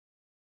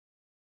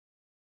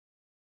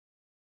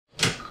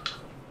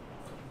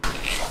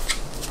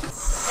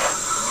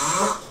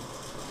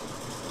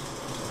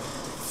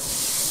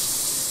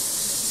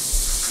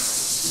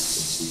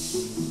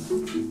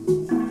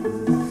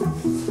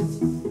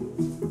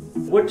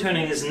Wood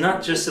turning is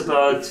not just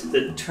about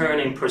the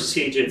turning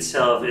procedure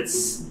itself.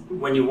 It's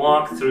when you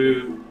walk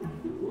through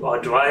or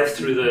drive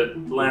through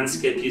the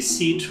landscape, you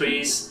see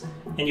trees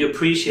and you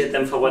appreciate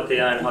them for what they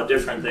are and how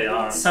different they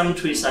are. Some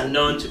trees are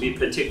known to be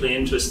particularly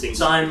interesting,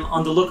 so I'm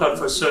on the lookout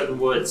for certain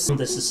woods.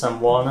 This is some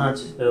walnut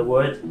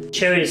wood.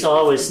 Cherry is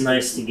always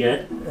nice to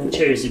get.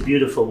 Cherry is a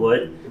beautiful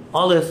wood.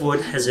 Olive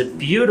wood has a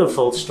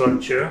beautiful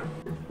structure.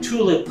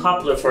 Tulip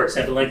poplar, for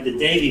example, like the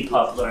Davie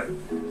Poplar,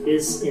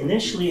 is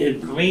initially a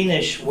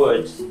greenish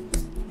wood.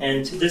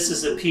 And this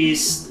is a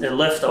piece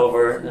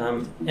leftover,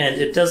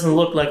 and it doesn't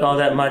look like all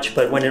that much,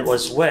 but when it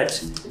was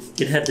wet,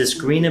 it had this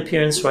green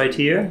appearance right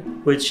here,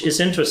 which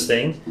is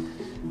interesting.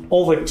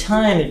 Over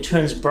time, it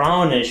turns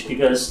brownish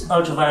because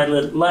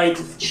ultraviolet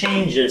light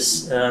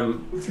changes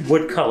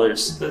wood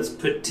colors. So it's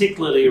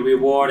particularly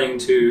rewarding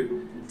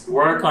to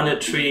work on a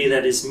tree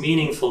that is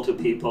meaningful to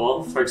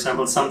people. For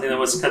example, something that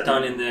was cut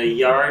down in the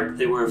yard,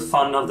 they were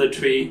fond of the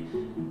tree.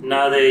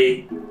 Now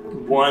they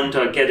want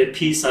or get a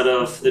piece out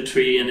of the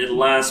tree and it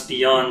lasts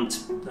beyond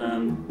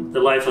the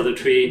life of the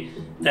tree.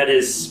 That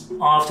is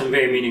often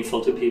very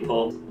meaningful to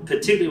people.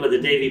 Particularly with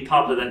the Davie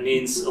Poplar, that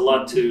means a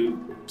lot to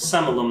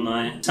some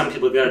alumni. Some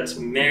people got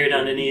married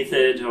underneath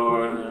it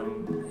or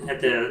had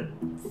their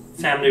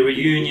family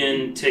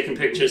reunion, taking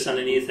pictures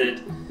underneath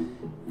it.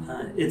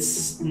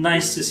 It's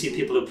nice to see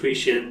people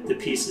appreciate the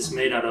pieces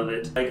made out of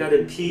it. I got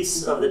a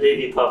piece of the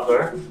Davie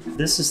Poplar.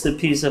 This is the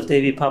piece of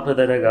Davie Poplar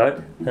that I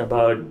got,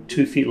 about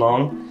 2 feet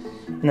long.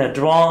 And I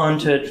draw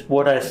onto it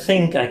what I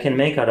think I can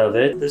make out of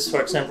it. This,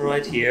 for example,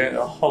 right here,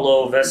 a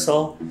hollow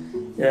vessel.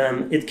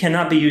 It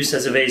cannot be used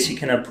as a vase. You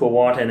cannot pour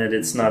water in it.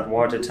 It's not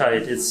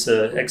watertight. It's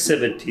an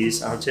exhibit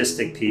piece,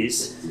 artistic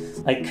piece.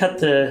 I cut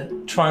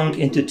the trunk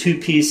into 2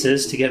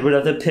 pieces to get rid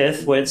of the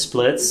pith where it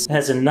splits. It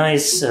has a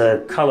nice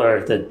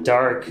color, the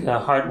dark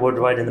hardwood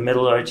right in the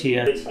middle right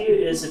here. But here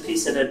is a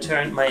piece that I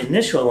turned, my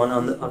initial one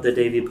of the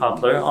Davie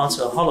Poplar,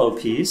 also a hollow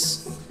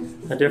piece,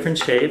 a different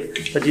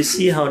shape. But you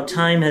see how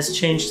time has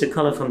changed the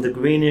color from the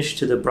greenish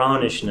to the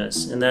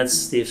brownishness, and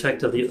that's the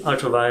effect of the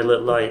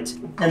ultraviolet light.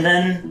 And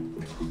then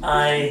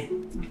I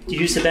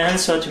use the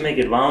bandsaw to make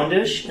it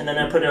roundish, and then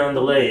I put it on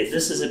the lathe.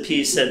 This is a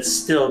piece that's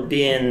still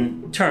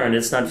being turned,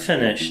 it's not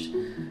finished.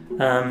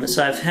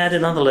 So I've had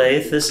it on the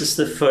lathe. This is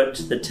the foot,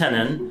 the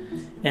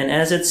tenon, and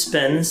as it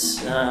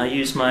spins, I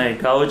use my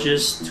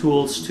gouges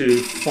tools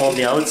to form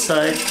the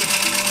outside,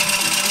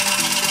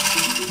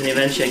 and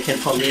eventually I can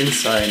form the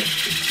inside.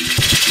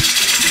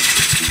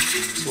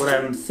 So what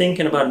I'm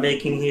thinking about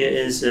making here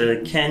is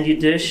a candy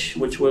dish,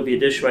 which will be a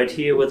dish right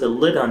here with a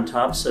lid on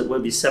top, so it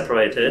will be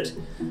separated.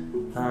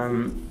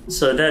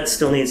 So that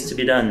still needs to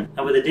be done.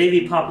 Now with the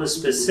Davie Poplar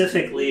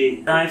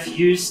specifically, I've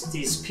used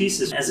these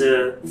pieces as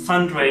a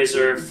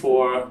fundraiser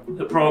for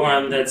a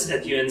program that's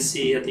at UNC,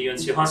 at the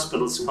UNC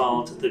hospitals,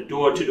 called the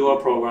Door-to-Door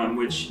program,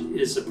 which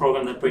is a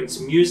program that brings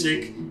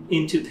music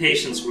into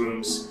patients'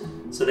 rooms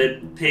so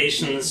that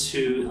patients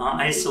who are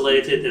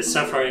isolated, they're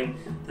suffering,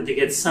 that they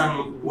get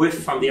some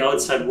whiff from the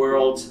outside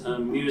world,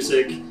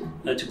 music,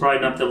 to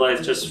brighten up their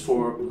life just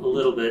for a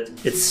little bit.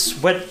 It's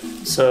wet,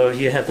 so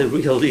you have the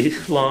really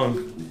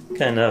long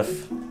kind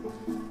of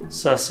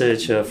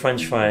sausage,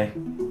 French fry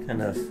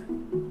kind of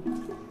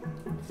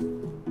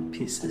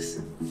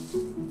pieces.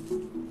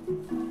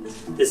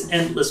 There's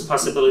endless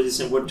possibilities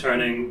in wood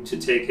turning to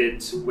take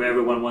it where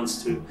everyone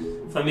wants to.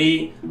 For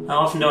me, I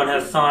often don't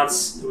have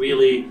thoughts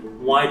really,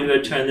 why do I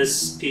turn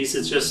this piece?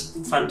 It's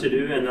just fun to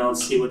do, and I'll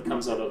see what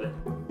comes out of it.